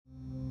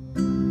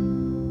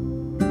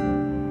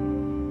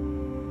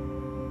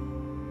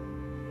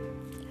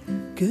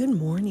Good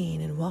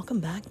morning and welcome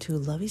back to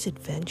Lovey's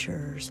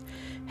Adventures.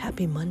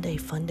 Happy Monday,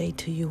 fun day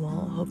to you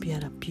all. Hope you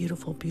had a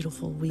beautiful,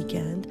 beautiful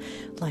weekend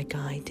like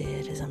I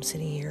did as I'm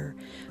sitting here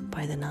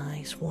by the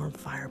nice warm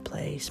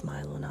fireplace,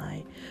 Milo and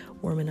I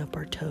warming up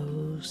our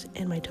toes.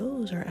 And my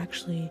toes are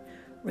actually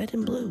red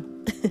and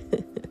blue.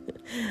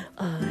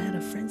 I had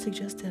a friend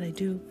suggest that I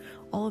do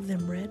all of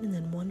them red and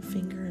then one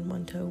finger and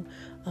one toe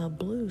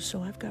blue.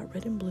 So I've got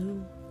red and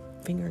blue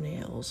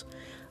fingernails.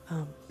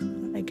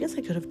 I guess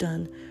I could have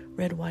done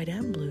red, white,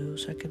 and blue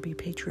so I could be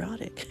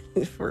patriotic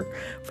for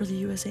the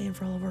USA and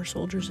for all of our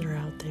soldiers that are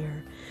out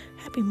there.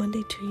 Happy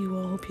Monday to you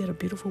all. Hope you had a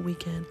beautiful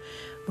weekend.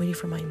 Waiting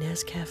for my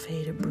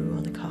Nescafe to brew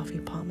on the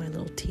coffee pot, my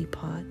little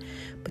teapot.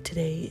 But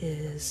today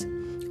is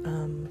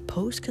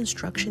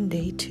post-construction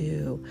day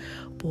 2.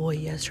 Boy,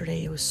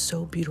 yesterday it was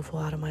so beautiful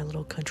out of my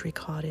little country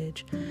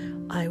cottage.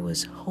 I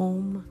was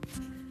home,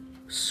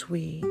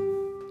 sweet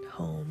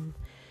home.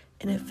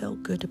 And it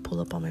felt good to pull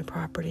up on my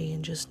property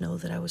and just know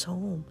that I was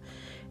home.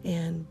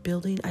 And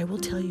building, I will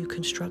tell you,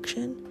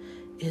 construction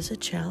is a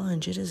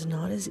challenge. It is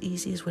not as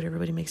easy as what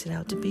everybody makes it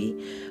out to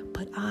be.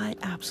 But I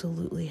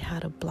absolutely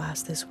had a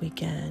blast this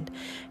weekend.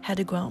 Had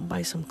to go out and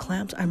buy some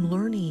clamps. I'm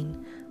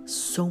learning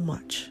so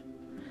much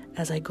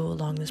as I go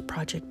along this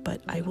project.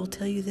 But I will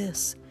tell you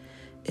this.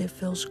 It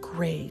feels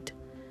great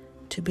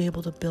to be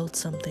able to build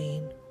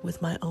something with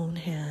my own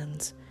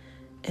hands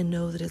and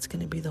know that it's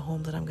going to be the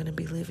home that I'm going to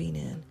be living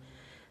in.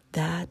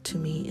 That, to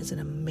me, is an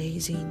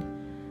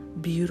amazing,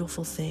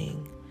 beautiful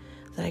thing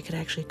that I could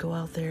actually go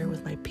out there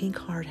with my pink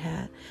hard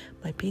hat,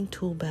 my pink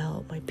tool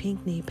belt, my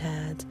pink knee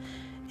pads,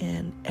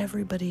 and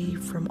everybody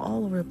from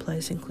all over the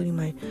place, including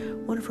my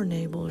wonderful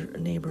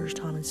neighbors,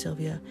 Tom and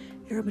Sylvia.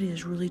 Everybody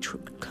is really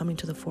coming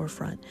to the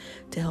forefront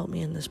to help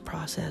me in this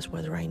process,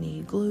 whether I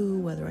need glue,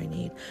 whether I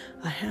need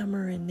a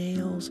hammer and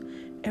nails.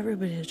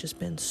 Everybody has just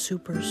been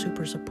super,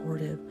 super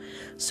supportive.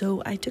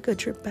 So I took a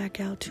trip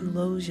back out to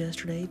Lowe's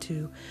yesterday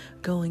to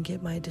go and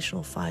get my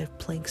additional 5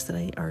 planks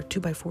or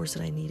 2x4s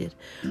that I needed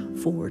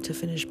to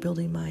finish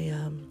building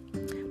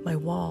my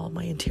wall,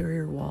 my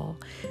interior wall.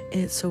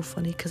 And it's so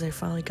funny because I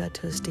finally got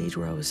to a stage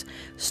where I was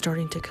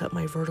starting to cut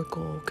my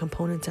vertical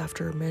components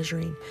after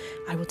measuring.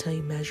 I will tell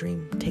you,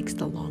 measuring takes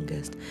the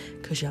longest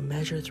because you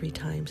measure 3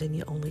 times and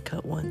you only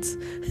cut once.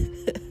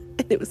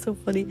 And it was so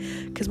funny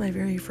because my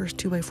very first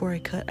 2x4 I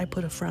cut, I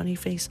put a frowny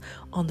face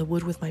on the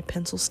wood with my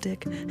pencil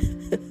stick.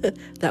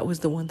 That was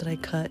the one that I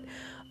cut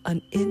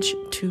an inch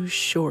too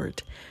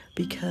short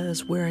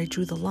because where I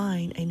drew the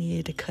line, I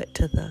needed to cut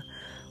to the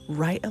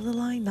right of the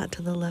line, not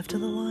to the left of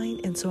the line,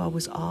 and so I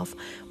was off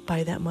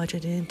by that much. I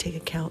didn't take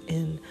account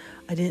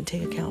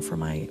for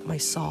my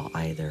saw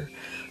either,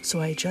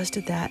 so I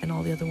adjusted that, and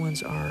all the other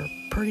ones are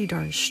pretty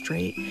darn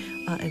straight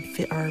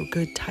and are a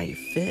good tight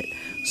fit.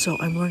 So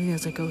I'm learning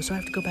as I go, so I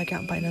have to go back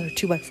out and buy another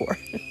 2x4.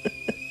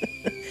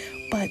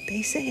 But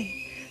they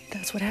say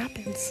that's what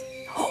happens.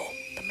 Oh,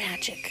 the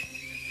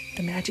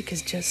magic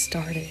has just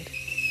started.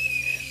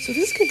 So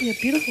this is going to be a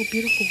beautiful,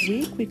 beautiful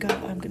week.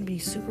 I'm going to be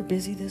super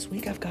busy this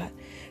week. I've got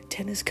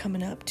tennis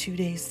coming up 2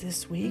 days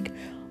this week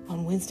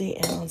on Wednesday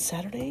and on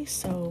Saturday.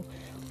 So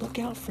look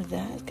out for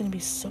that. It's going to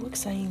be so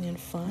exciting and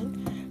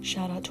fun.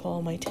 Shout out to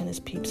all my tennis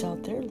peeps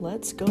out there.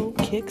 Let's go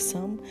kick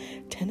some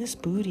tennis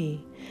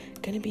booty.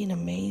 Going to be an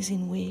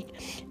amazing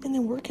week. And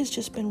then work has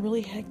just been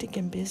really hectic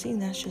and busy.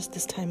 And that's just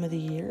this time of the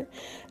year.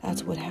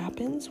 That's what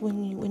happens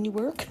when you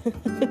work.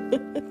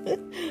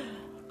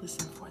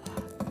 Listen for that.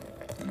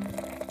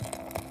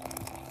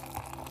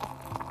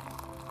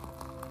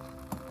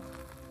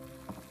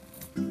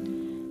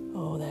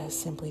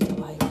 Simply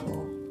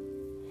delightful.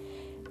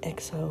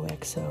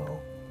 XOXO.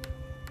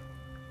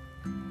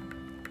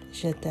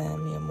 Je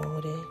t'aime, mi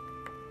amore.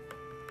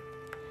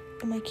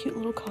 And my cute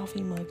little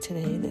coffee mug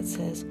today that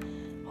says,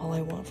 all I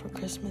want for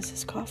Christmas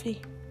is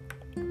coffee.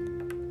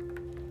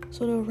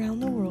 So to around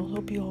the world,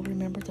 hope you all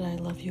remember that I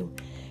love you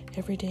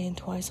every day and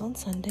twice on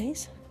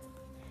Sundays.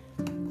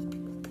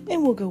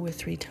 And we'll go with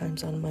 3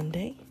 times on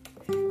Monday.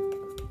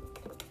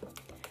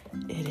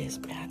 It is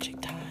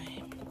magic time.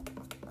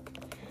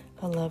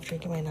 I love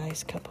drinking my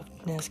nice cup of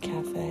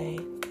Nescafe.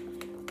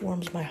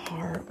 Warms my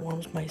heart,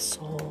 warms my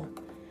soul.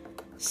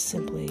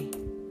 Simply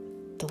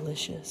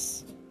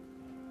delicious.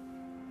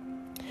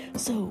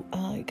 So,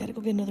 I gotta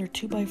go get another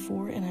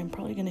 2x4, and I'm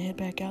probably gonna head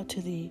back out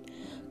to the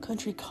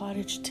country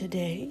cottage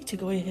today to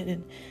go ahead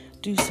and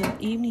do some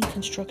evening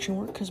construction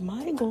work, because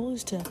my goal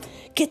is to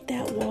get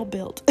that wall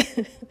built.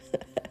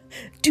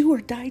 Do or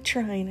die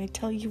trying, I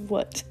tell you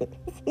what.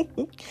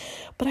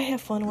 But I have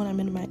fun when I'm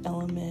in my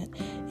element.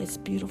 It's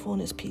beautiful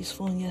and it's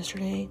peaceful. And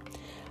yesterday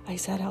I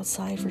sat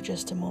outside for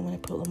just a moment. I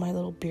put my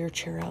little beer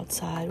chair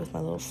outside with my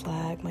little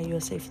flag, my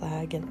USA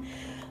flag, and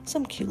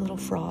some cute little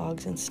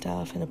frogs and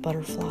stuff, and a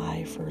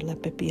butterfly for Le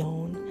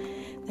Papillon.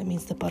 That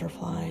means the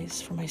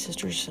butterflies for my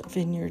sister's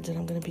vineyards that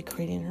I'm going to be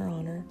creating in her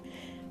honor.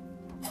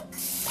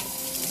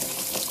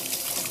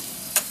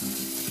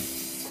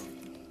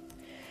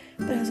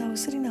 But as I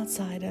was sitting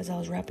outside, as I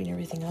was wrapping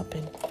everything up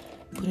and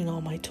putting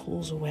all my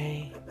tools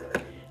away,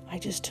 I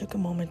just took a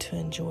moment to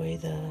enjoy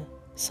the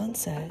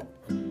sunset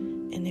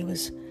and it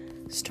was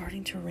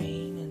starting to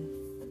rain, and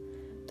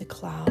the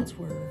clouds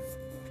were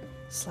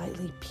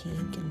slightly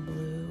pink and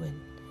blue, and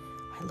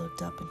I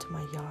looked up into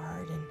my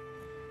yard, and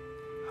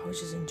I was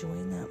just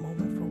enjoying that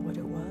moment for what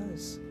it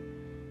was.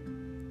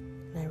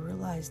 And I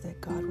realized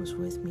that God was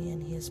with me,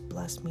 and He has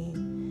blessed me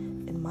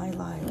in my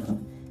life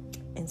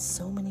in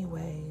so many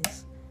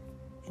ways,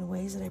 in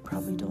ways that I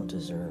probably don't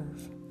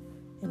deserve,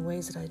 in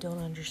ways that I don't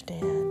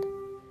understand.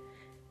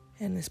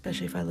 And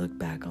especially if I look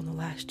back on the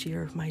last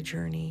year of my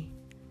journey,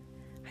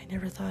 I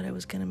never thought I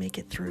was going to make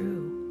it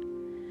through.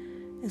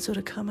 And so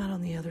to come out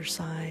on the other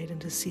side and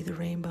to see the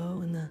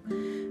rainbow and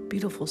the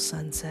beautiful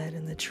sunset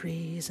and the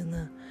trees and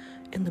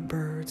the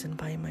birds, and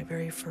buy my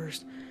very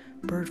first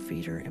bird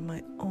feeder in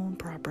my own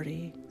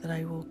property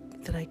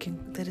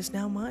that is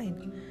now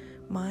mine,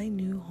 my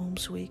new home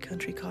sweet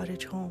country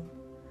cottage home.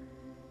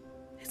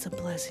 It's a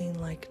blessing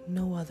like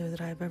no other that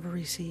I've ever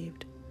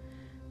received.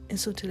 And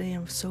so today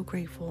I'm so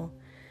grateful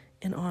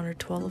and honored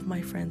to all of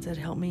my friends that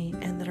helped me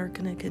and that are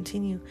going to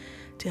continue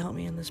to help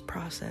me in this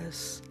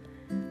process.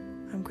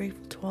 I'm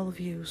grateful to all of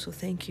you, so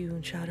thank you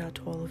and shout out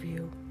to all of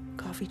you.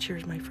 Coffee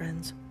cheers, my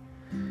friends.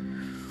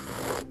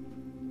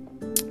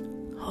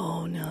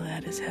 Oh, now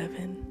that is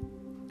heaven.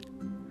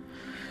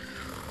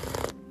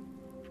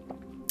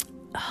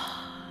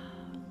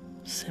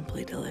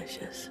 Simply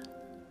delicious.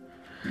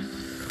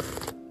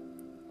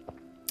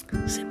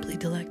 Simply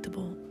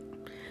delectable.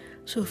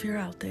 So if you're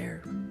out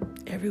there,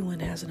 everyone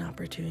has an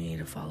opportunity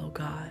to follow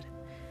God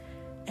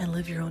and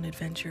live your own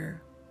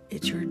adventure.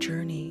 It's your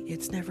journey.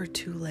 It's never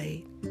too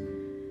late.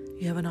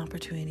 You have an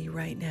opportunity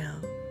right now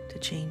to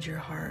change your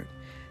heart,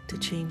 to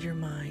change your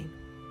mind.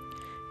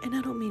 And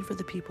I don't mean for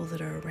the people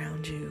that are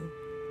around you.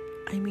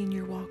 I mean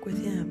your walk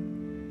with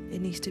Him.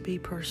 It needs to be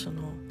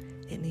personal.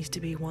 It needs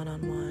to be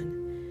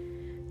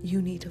one-on-one.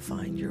 You need to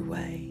find your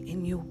way,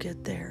 and you'll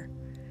get there.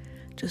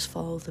 Just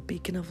follow the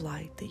beacon of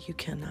light that you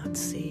cannot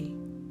see.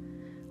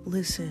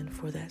 Listen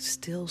for that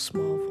still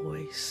small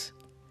voice.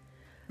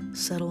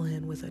 Settle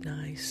in with a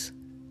nice,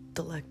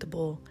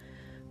 delectable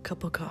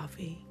cup of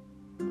coffee.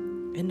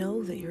 And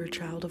know that you're a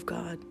child of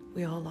God.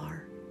 We all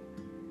are.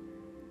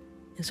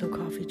 And so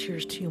coffee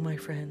cheers to you, my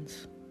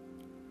friends.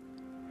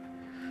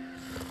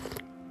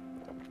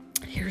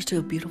 Here's to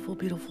a beautiful,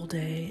 beautiful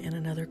day and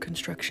another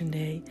construction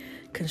day.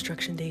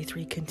 Construction day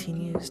 3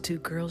 continues to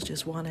girls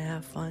just want to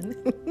have fun.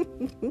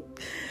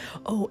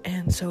 Oh,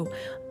 and so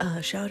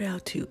shout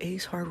out to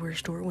Ace Hardware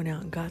Store. Went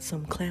out and got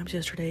some clamps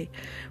yesterday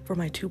for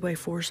my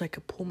 2x4 so I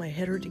could pull my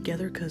header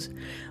together because,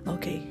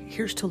 okay,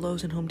 here's to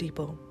Lowe's and Home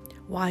Depot.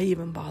 Why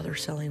even bother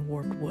selling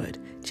warped wood?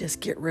 Just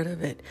get rid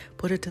of it.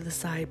 Put it to the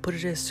side. Put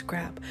it as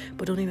scrap.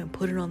 But don't even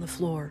put it on the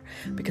floor.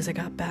 Because I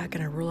got back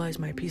and I realized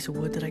my piece of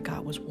wood that I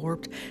got was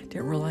warped.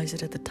 Didn't realize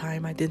it at the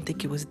time. I didn't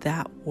think it was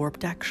that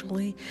warped,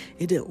 actually.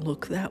 It didn't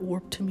look that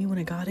warped to me when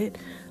I got it.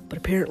 But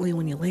apparently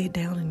when you lay it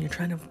down and you're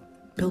trying to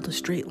build a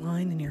straight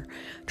line and you're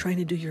trying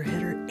to do your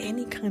header,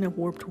 any kind of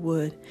warped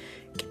wood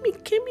can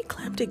be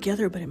clamped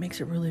together, but it makes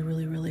it really,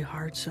 really, really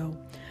hard. So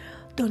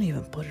don't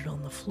even put it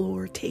on the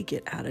floor. Take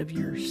it out of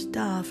your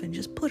stuff and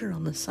just put it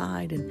on the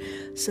side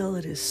and sell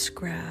it as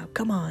scrap.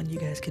 Come on, you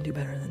guys can do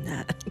better than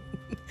that.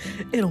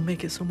 It'll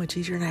make it so much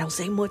easier, and I'll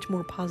say much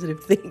more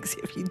positive things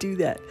if you do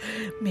that.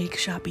 Make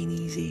shopping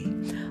easy,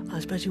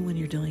 especially when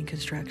you're doing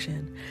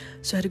construction.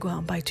 So I had to go out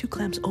and buy 2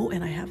 clamps. Oh,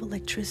 and I have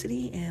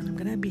electricity, and I'm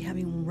going to be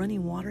having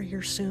running water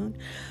here soon,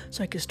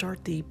 so I can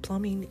start the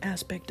plumbing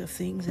aspect of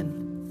things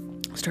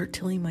and start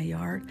tilling my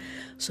yard.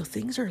 So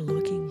things are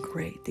looking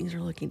great. Things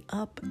are looking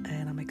up,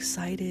 and I'm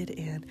excited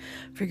and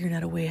figuring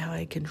out a way how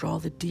I can draw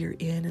the deer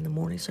in the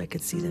morning so I can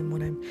see them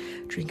when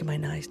I'm drinking my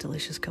nice,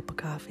 delicious cup of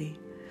coffee.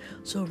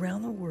 So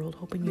around the world,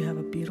 hoping you have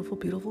a beautiful,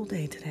 beautiful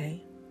day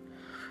today.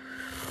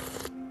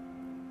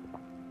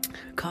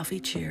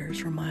 Coffee cheers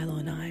from Milo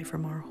and I,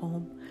 from our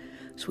home,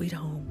 sweet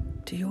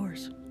home, to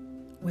yours,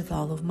 with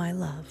all of my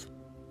love.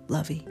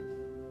 Lovey.